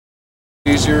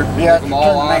easier. Yeah, Flip them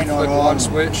all on, flip the one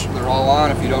switch, they're all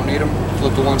on. If you don't need them,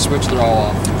 flip the one switch, they're all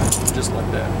off. Just like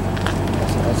that.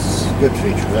 That's a good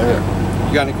feature there. Yeah.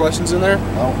 You got any questions in there?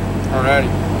 No. Alrighty.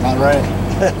 Not right.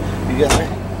 You got me?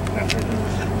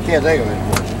 Can't think of any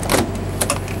questions.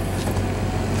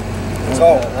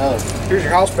 So, here's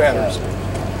your house batteries.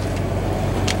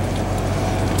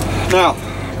 Now,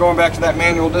 going back to that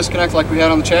manual disconnect like we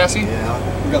had on the chassis,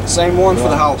 yeah, we got the same one for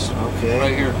the house. Okay.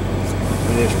 Right here.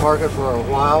 And you just park it for a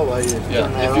while while you turn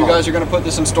that If you guys are going to put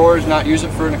this in storage, not use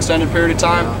it for an extended period of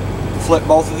time, flip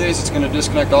both of these. It's going to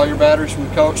disconnect all your batteries from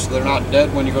the coach so they're not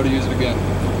dead when you go to use it again.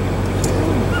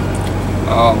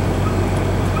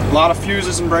 A lot of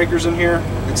fuses and breakers in here.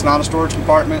 It's not a storage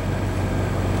compartment.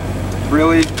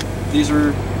 Really, these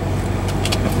are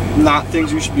not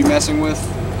things you should be messing with.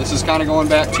 This is kind of going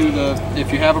back to the,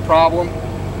 if you have a problem,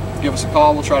 give us a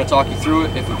call, we'll try to talk you through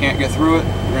it. If we can't get through it,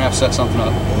 you're gonna have to set something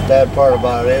up. The bad part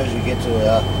about it is you get to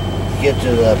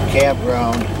the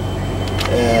campground,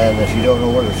 and if you don't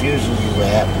know where the fuses is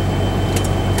at,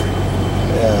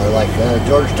 like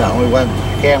Georgetown, we went to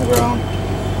the campground,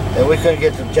 and we couldn't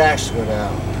get the jacks to go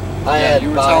down. You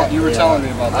were telling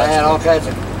me about that. I had all kinds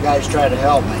of guys trying to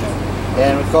help me,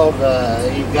 and we called.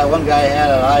 One guy had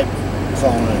an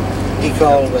iPhone, and he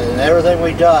called, and everything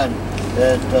we done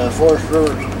that Forest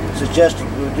River suggested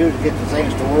we do to get the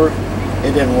things to work,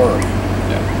 it didn't work.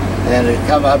 Yeah. And it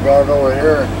come, I brought it over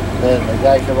here, and the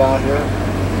guy come out here,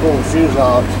 pulled the fuse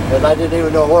off, and I didn't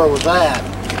even know where it was at.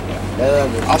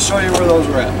 Yeah. I'll show you where those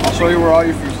are at. I'll show you where all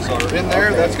your fuses are. In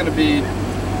there, that's going to be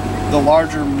the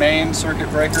larger main circuit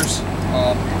breakers.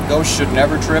 Those should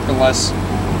never trip unless,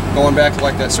 going back to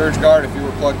like that surge guard, if you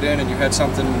were plugged in and you had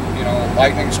something, you know,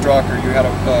 lightning struck, or you had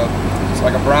it's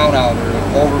like a brownout or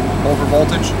over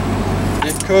voltage,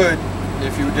 it could,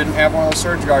 if you didn't have one of those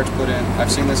surge guards put in,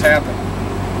 I've seen this happen,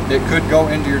 it could go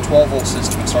into your 12-volt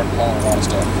system and start blowing a lot of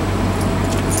stuff.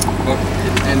 But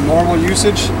in normal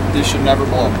usage, these should never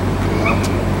blow.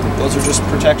 Those are just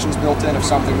protections built in if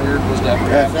something weird was to ever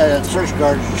happen. That surge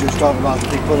guard you just talking about,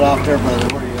 they put off there,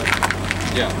 but where do you?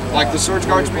 Yeah, like the surge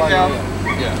guards we have.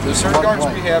 Yeah, the surge guards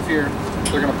we have here,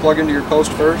 they're going to plug into your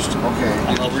post first.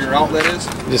 Okay. You know where your outlet is.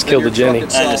 Just killed the Jenny.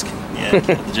 Killed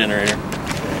the generator.